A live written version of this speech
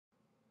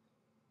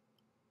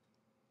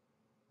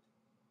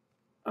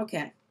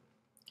Okay,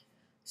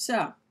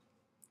 so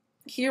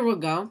here we'll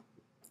go.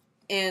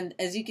 And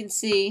as you can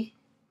see,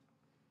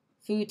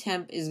 foo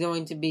temp is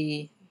going to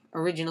be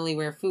originally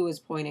where foo is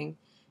pointing,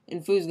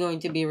 and foo is going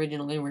to be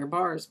originally where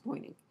bar is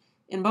pointing.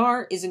 And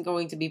bar isn't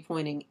going to be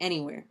pointing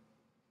anywhere,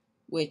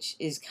 which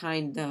is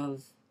kind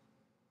of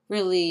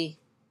really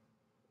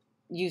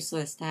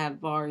useless to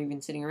have bar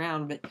even sitting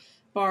around, but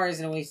bar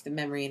isn't a waste of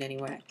memory in any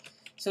way.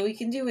 So what we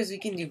can do is we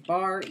can do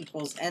bar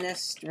equals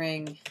ns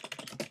string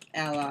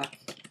alloc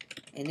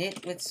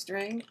init with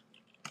string.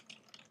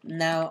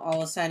 Now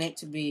I'll assign it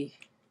to be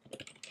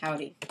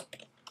howdy.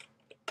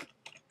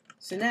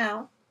 So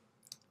now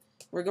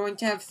we're going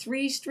to have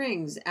 3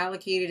 strings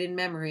allocated in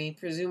memory,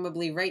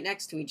 presumably right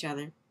next to each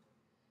other,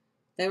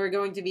 that we're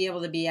going to be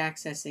able to be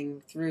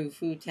accessing through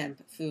foo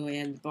temp, foo,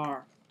 and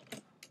bar.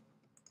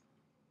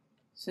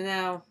 So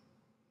now,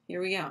 here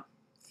we go.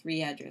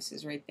 3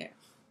 addresses right there.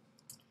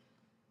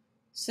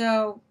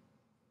 So,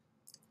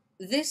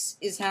 this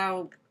is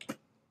how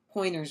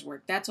pointers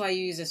work. That's why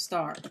you use a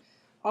star.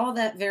 All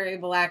that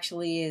variable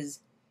actually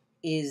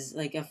is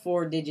like a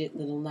 4-digit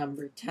little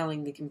number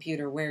telling the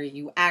computer where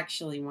you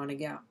actually want to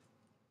go.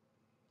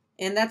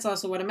 And that's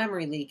also what a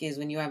memory leak is,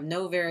 when you have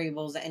no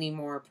variables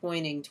anymore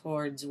pointing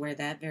towards where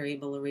that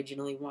variable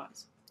originally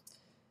was.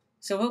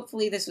 So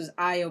hopefully this was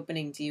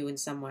eye-opening to you in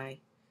some way.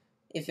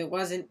 If it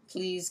wasn't,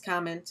 please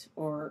comment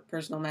or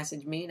personal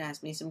message me and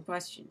ask me some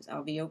questions.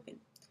 I'll be open.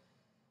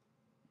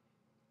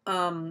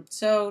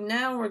 So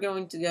now we're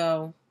going to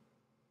go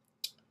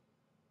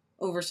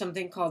over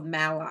something called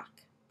malloc.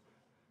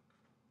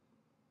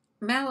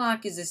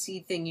 Malloc is a C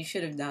thing you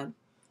should have done,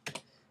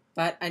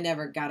 but I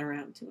never got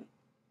around to it.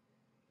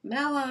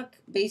 Malloc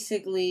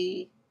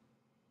basically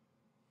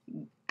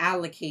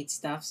allocates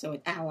stuff, so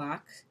it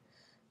allocs,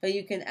 but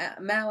you can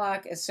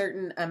malloc a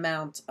certain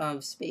amount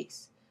of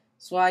space.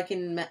 So I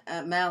can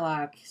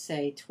malloc,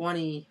 say,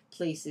 20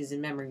 places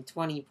in memory,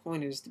 20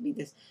 pointers to be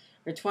this,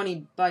 or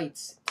 20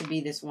 bytes to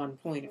be this one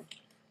pointer.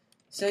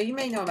 So you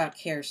may know about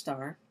char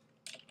star.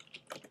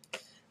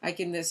 I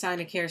can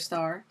assign a char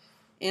star,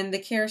 and the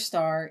char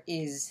star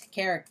is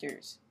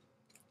characters.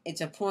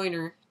 It's a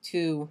pointer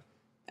to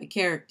a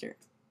character.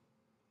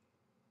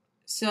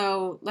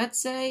 So let's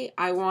say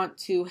I want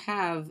to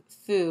have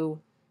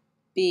foo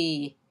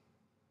be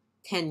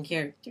 10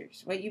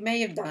 characters. What you may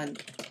have done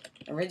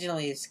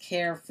originally is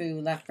char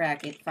foo left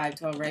bracket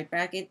 512 right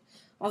bracket.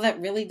 All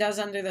that really does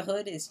under the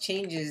hood is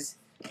changes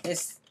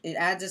this. It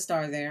adds a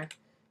star there,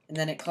 and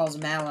then it calls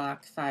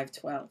malloc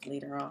 512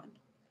 later on.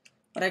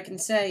 What I can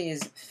say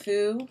is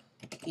foo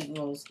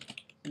equals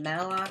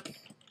malloc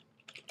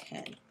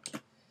 10.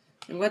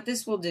 And what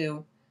this will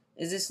do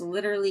is this will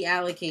literally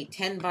allocate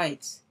 10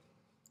 bytes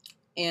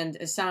and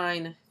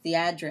assign the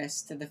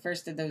address to the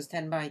first of those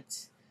 10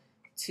 bytes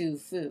to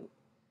foo.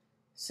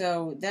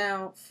 So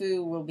now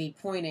foo will be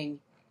pointing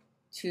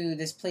to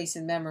this place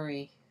in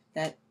memory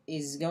that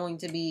is going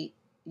to be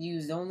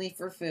used only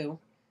for foo.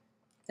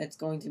 That's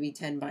going to be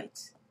 10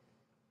 bytes.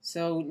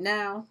 So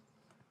now,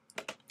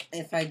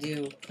 if I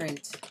do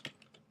print,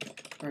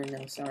 or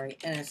no, sorry,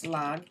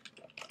 nslog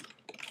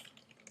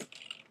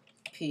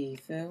p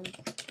foo,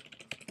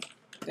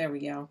 there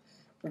we go.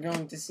 We're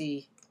going to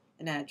see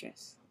an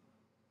address.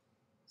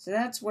 So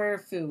that's where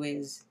foo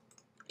is.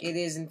 It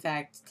is, in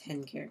fact,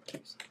 10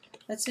 characters.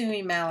 Let's say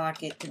we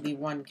malloc it to be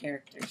 1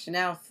 character. So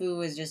now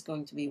foo is just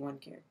going to be 1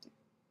 character.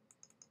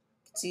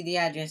 See, the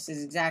address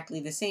is exactly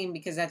the same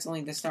because that's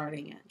only the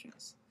starting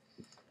address.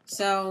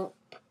 So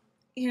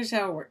here's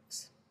how it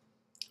works.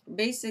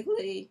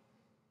 Basically,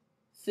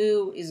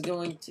 foo is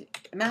going to...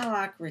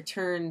 malloc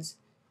returns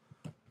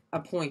a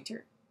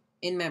pointer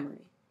in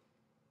memory.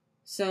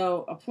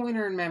 So a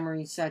pointer in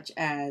memory such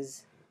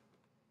as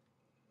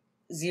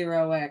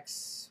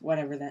 0x,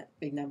 whatever that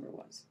big number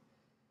was.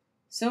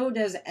 So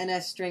does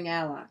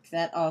NSString_alloc.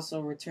 That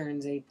also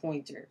returns a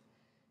pointer.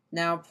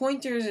 Now,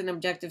 pointers in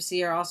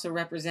Objective-C are also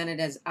represented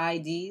as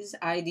IDs.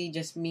 ID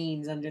just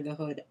means, under the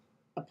hood,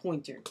 a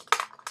pointer.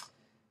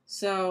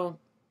 So,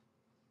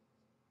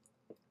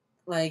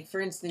 like, for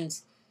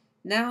instance,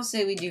 now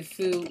say we do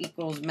foo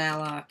equals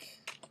malloc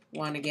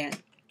 1 again.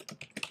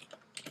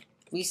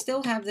 We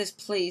still have this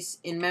place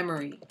in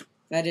memory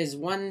that is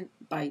 1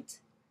 byte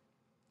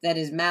that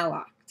is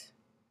mallocked.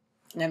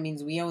 That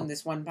means we own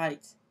this 1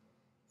 byte.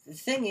 The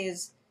thing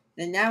is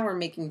that now we're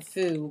making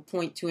foo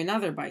point to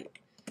another byte.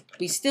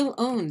 We still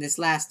own this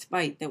last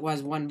byte that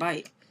was 1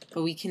 byte,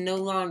 but we can no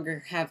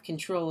longer have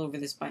control over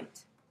this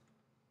byte.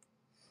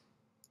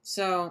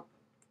 So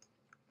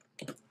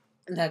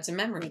that's a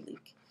memory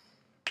leak.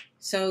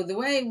 So the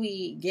way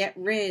we get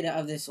rid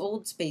of this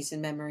old space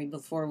in memory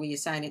before we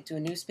assign it to a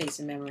new space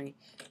in memory,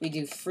 we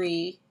do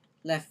free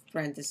left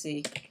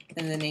parenthesis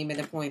and the name of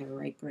the pointer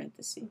right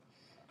parenthesis.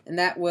 And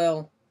that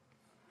will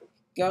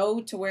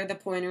go to where the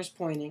pointer is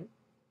pointing,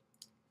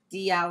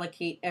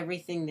 deallocate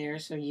everything there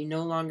so you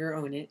no longer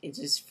own it. It's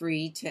just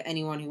free to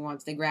anyone who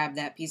wants to grab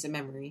that piece of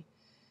memory.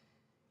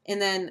 And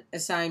then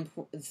assign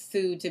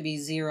foo to be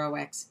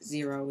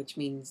 0x0, which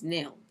means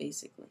nil,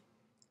 basically.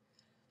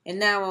 And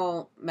now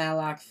I'll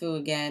malloc foo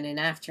again, and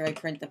after I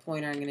print the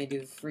pointer, I'm going to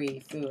do free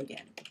foo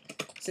again.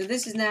 So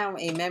this is now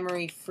a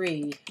memory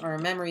free, or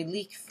a memory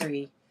leak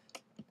free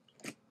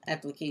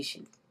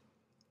application.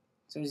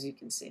 So as you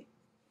can see.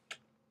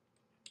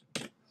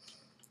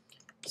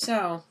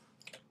 So,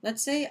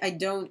 let's say I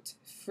don't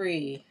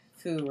free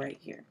foo right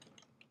here.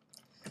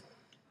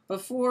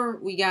 Before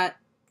we got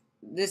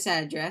this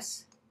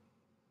address,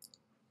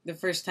 the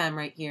first time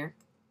right here,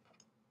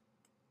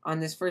 on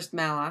this first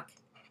malloc.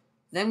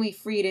 Then we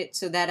freed it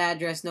so that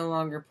address no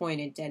longer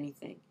pointed to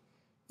anything.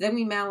 Then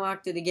we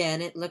malloced it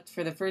again. It looked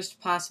for the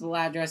first possible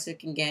address it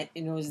can get,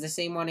 and it was the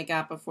same one it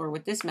got before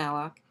with this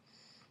malloc.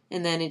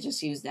 And then it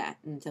just used that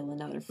until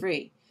another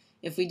free.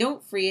 If we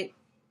don't free it,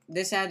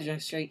 this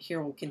address right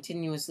here will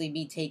continuously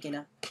be taken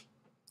up.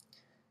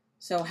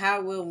 So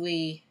how will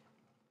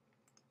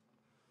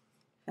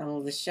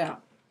this show?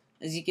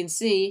 As you can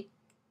see,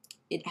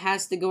 it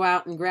has to go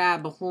out and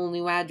grab a whole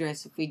new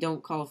address if we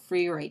don't call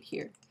free right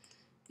here.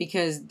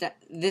 Because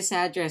this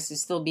address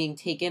is still being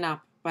taken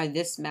up by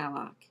this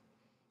malloc,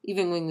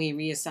 even when we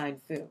reassign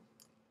foo.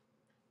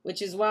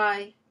 Which is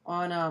why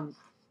on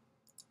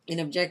in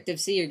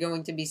Objective-C you're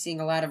going to be seeing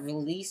a lot of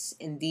release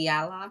and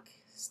dealloc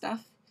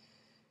stuff.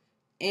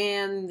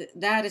 And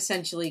that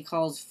essentially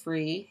calls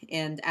free,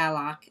 and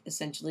alloc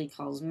essentially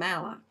calls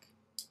malloc.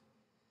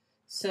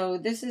 So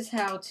this is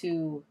how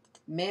to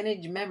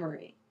manage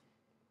memory.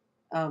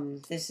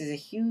 This is a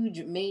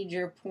huge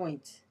major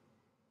point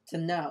to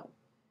know.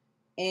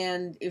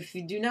 And if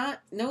you do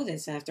not know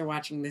this after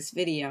watching this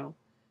video,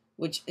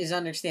 which is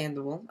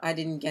understandable, I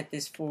didn't get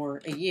this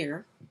for a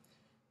year,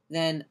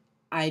 then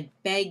I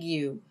beg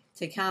you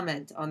to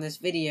comment on this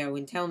video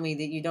and tell me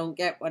that you don't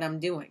get what I'm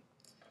doing.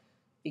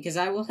 Because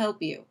I will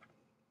help you.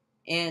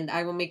 And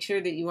I will make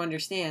sure that you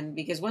understand,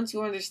 because once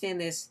you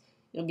understand this,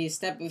 you'll be a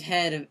step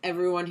ahead of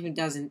everyone who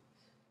doesn't.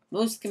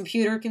 Most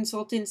computer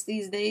consultants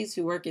these days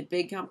who work at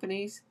big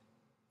companies,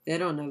 they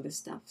don't know this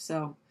stuff.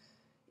 So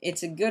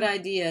it's a good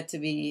idea to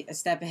be a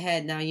step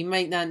ahead. Now, you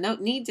might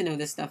not need to know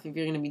this stuff if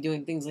you're going to be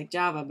doing things like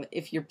Java, but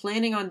if you're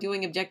planning on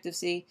doing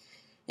Objective-C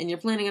and you're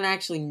planning on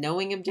actually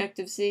knowing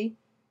Objective-C,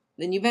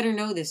 then you better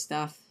know this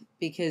stuff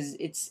because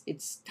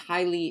it's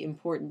highly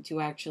important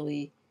to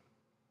actually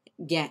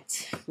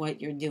get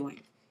what you're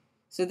doing.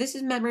 So this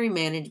is memory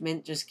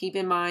management. Just keep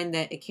in mind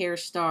that a char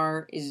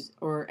star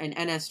or an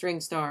NS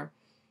string star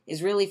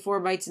is really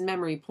 4 bytes in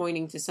memory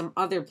pointing to some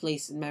other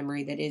place in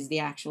memory that is the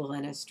actual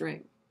NS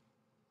string.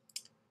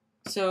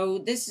 So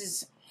this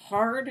is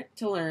hard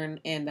to learn,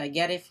 and I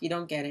get if you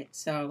don't get it.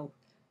 So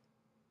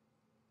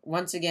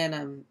once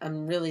again,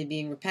 I'm really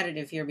being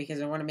repetitive here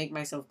because I want to make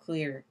myself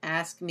clear.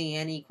 Ask me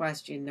any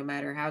question, no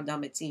matter how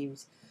dumb it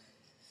seems,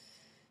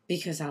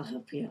 because I'll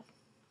help you.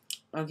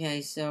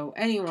 Okay, so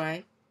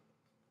anyway,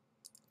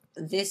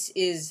 this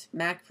is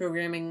Mac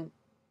Programming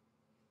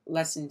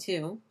Lesson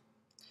 2.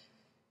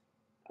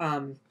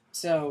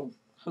 So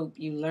hope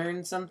you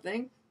learned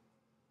something.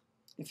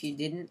 If you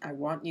didn't, I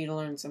want you to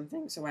learn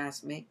something, so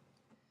ask me.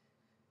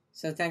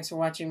 So thanks for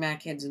watching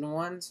Mac Heads in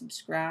 1.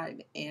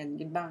 Subscribe, and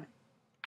goodbye.